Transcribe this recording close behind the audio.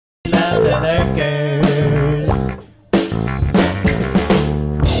under the curse.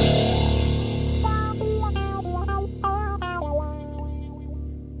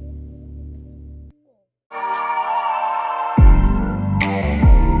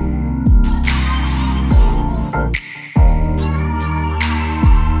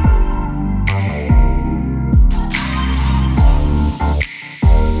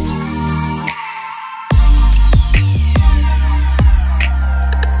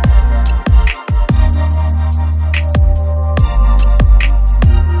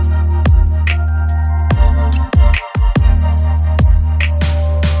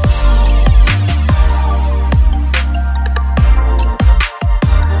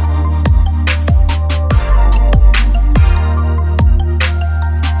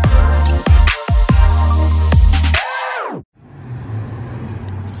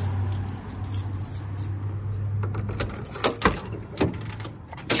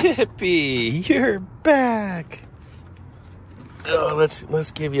 Tippy, you're back. Oh,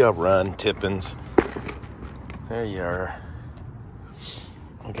 let's give you a run, Tippins. There you are.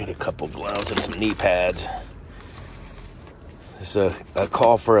 I'll get a couple gloves and some knee pads. This is a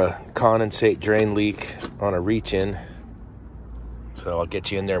call for a condensate drain leak on a reach-in. So I'll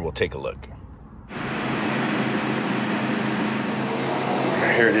get you in there and we'll take a look.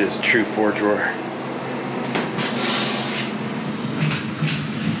 Here it is, true 4-drawer.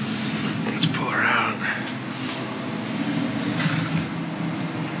 Let's pull her out.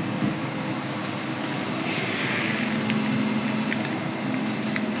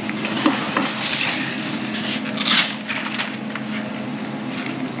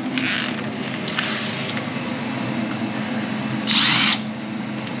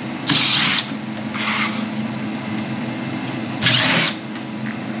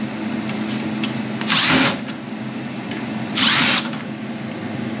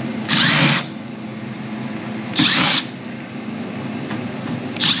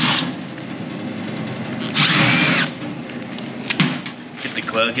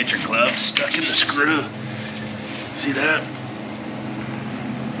 Get your gloves stuck in the screw. See that?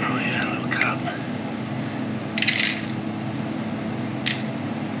 Oh yeah, little cup.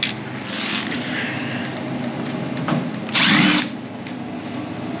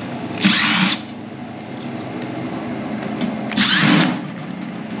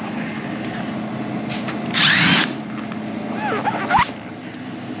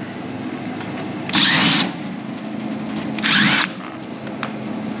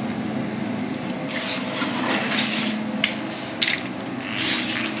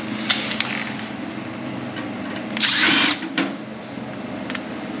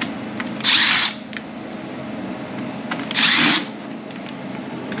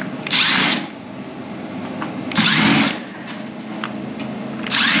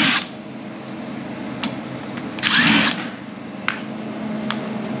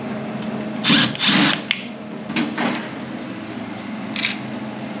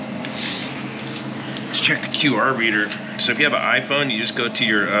 Check the QR reader. So if you have an iPhone, you just go to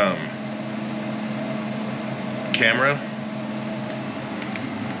your camera.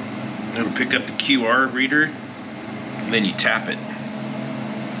 It'll pick up the QR reader, and then you tap it.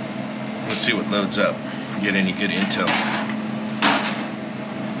 Let's see what loads up. If we get any good intel.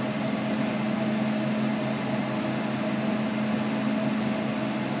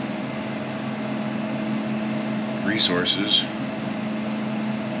 Resources.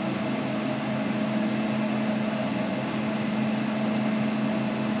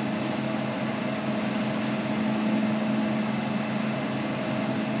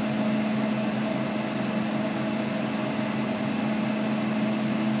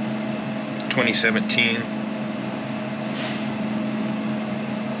 (2017).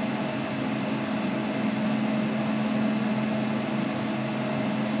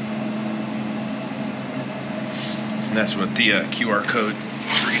 And that's what the QR code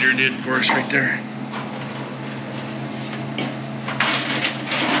reader did for us right there.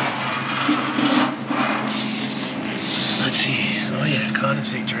 Let's see. Oh yeah,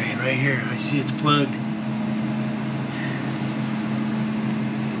 condensate drain right here. I see it's plugged.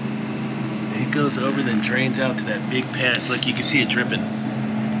 It goes over, then drains out to that big pad. Look, you can see it dripping.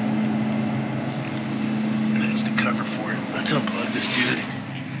 And that's the cover for it. Let's unplug this dude.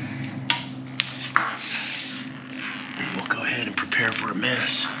 And we'll go ahead and prepare for a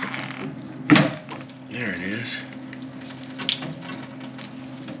mess. There it is.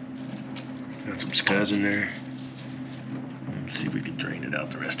 Got some scuzz in there. Let's see if we can drain it out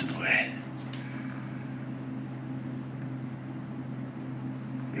the rest of the way.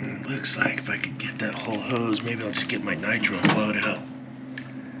 It looks like if I could get that whole hose, maybe I'll just get my nitro and blow it out.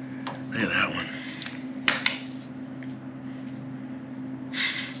 Look at that one.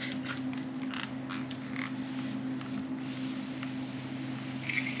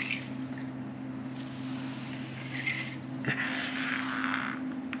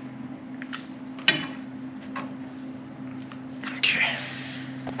 Okay.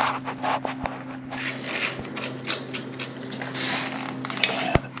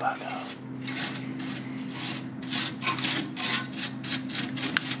 The bug out.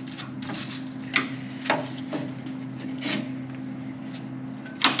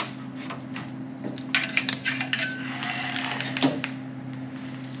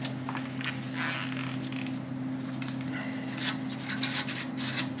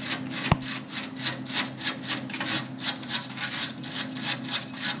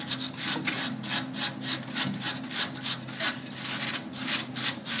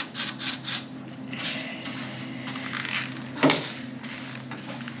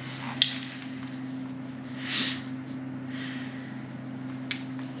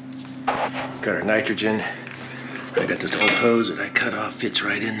 Got our nitrogen. I got this old hose that I cut off, fits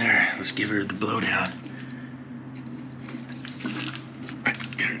right in there. Let's give her the blowdown.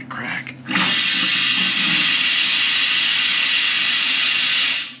 Get her to crack.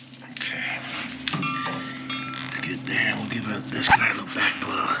 Okay. Let's get there and we'll give this guy a little back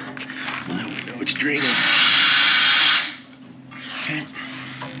blow. Now we know it's draining. Okay.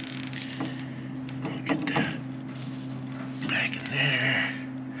 We'll get that back in there.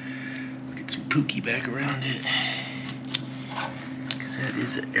 Get some pookie back around it. Because that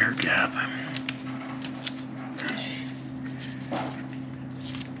is an air gap.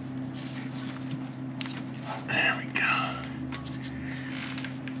 There we go.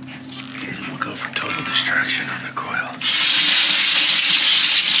 And then we'll go for total destruction on the coil.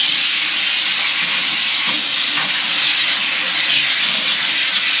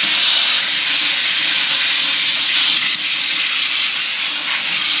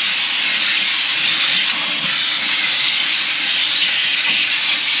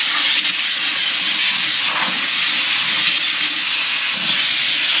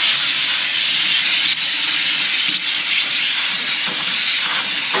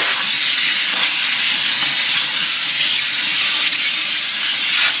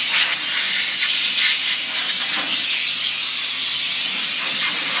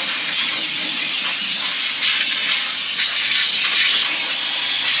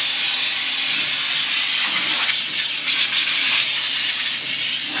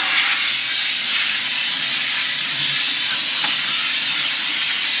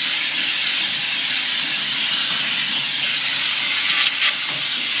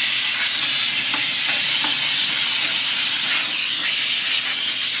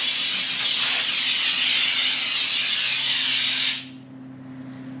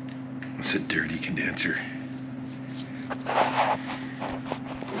 It's a dirty condenser.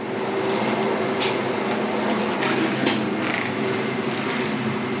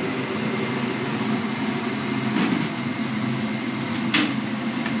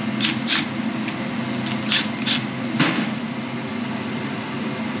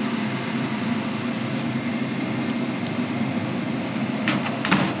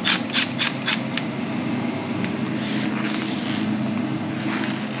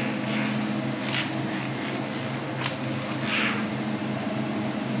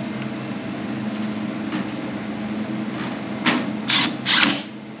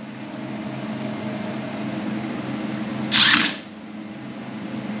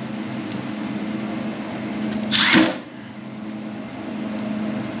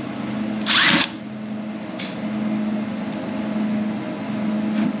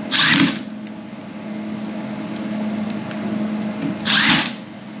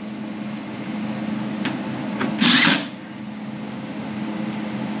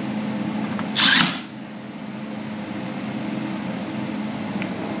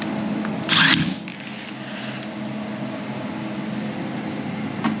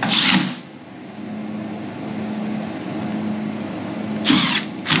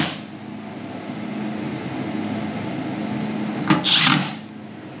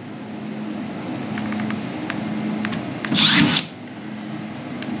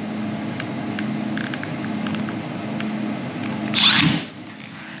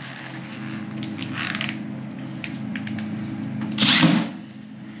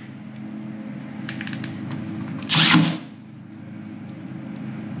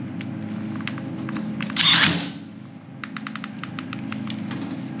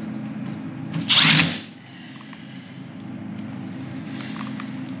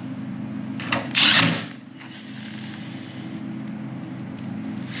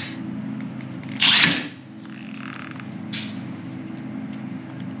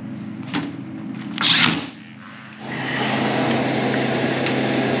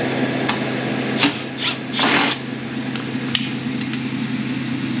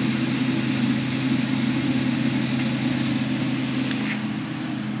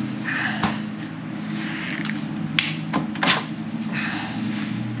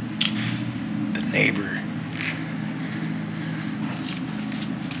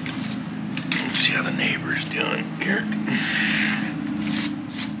 see how the neighbor's doing here.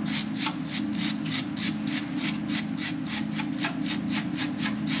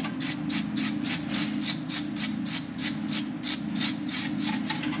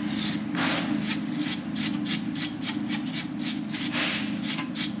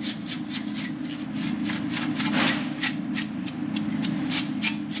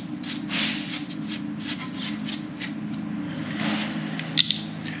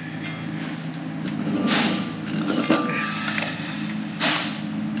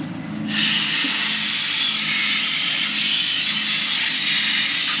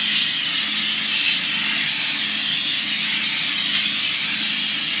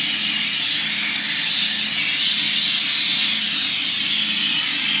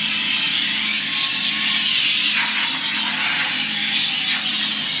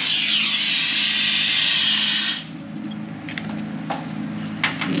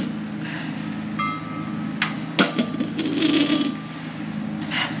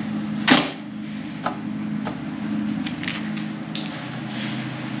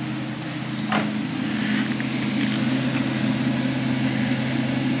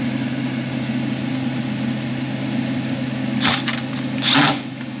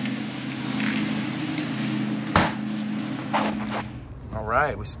 All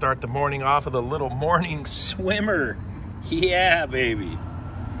right, we start the morning off with a little morning swimmer. Yeah, baby.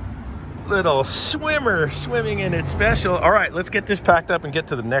 Little swimmer swimming in its special. All right, let's get this packed up and get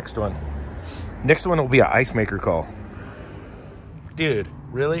to the next one. Next one will be an ice maker call. Dude,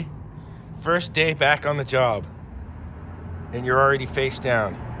 really? First day back on the job, and you're already face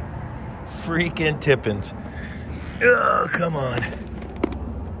down. Freaking tippins. Oh, come on.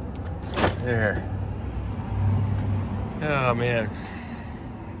 There. Oh, man.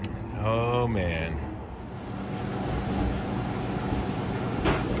 Oh, man.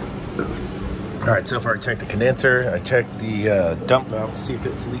 All right, so far I checked the condenser. I checked the dump valve to see if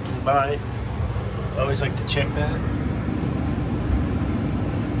it's leaking by. Always like to check that.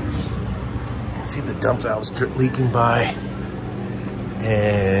 See if the dump valve's leaking by.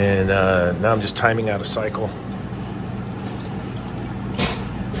 And now I'm just timing out a cycle.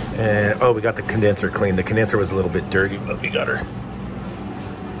 And, oh, we got the condenser clean. The condenser was a little bit dirty, but we got her.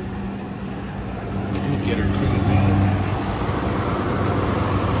 Get her clean, man.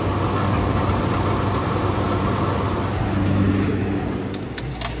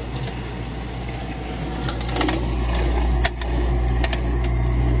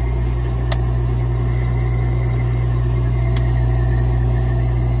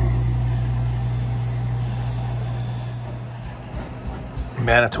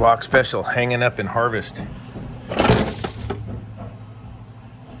 Manitowoc special hanging up in harvest.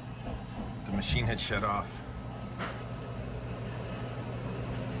 The machine had shut off.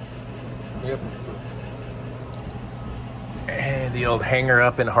 Yep. And the old hanger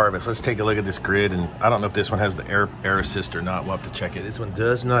up in harvest. Let's take a look at this grid, and I don't know if this one has the air assist or not. We'll have to check it. This one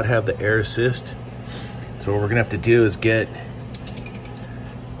does not have the air assist. So what we're gonna have to do is I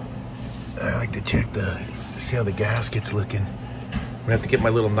like to check see how the gasket's looking. I'm gonna have to get my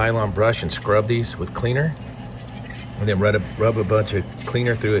little nylon brush and scrub these with cleaner, and then rub a bunch of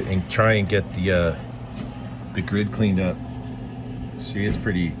cleaner through it and try and get the grid cleaned up. See, it's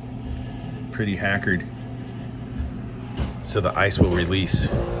pretty hackered, so the ice will release.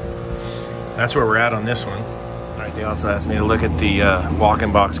 That's where we're at on this one. All right, they also asked me to look at the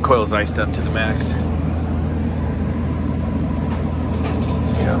walk-in box coils iced up to the max.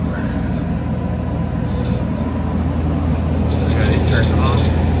 Yep. Turn it off.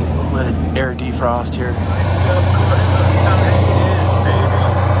 We'll let it air defrost here. Nice stuff.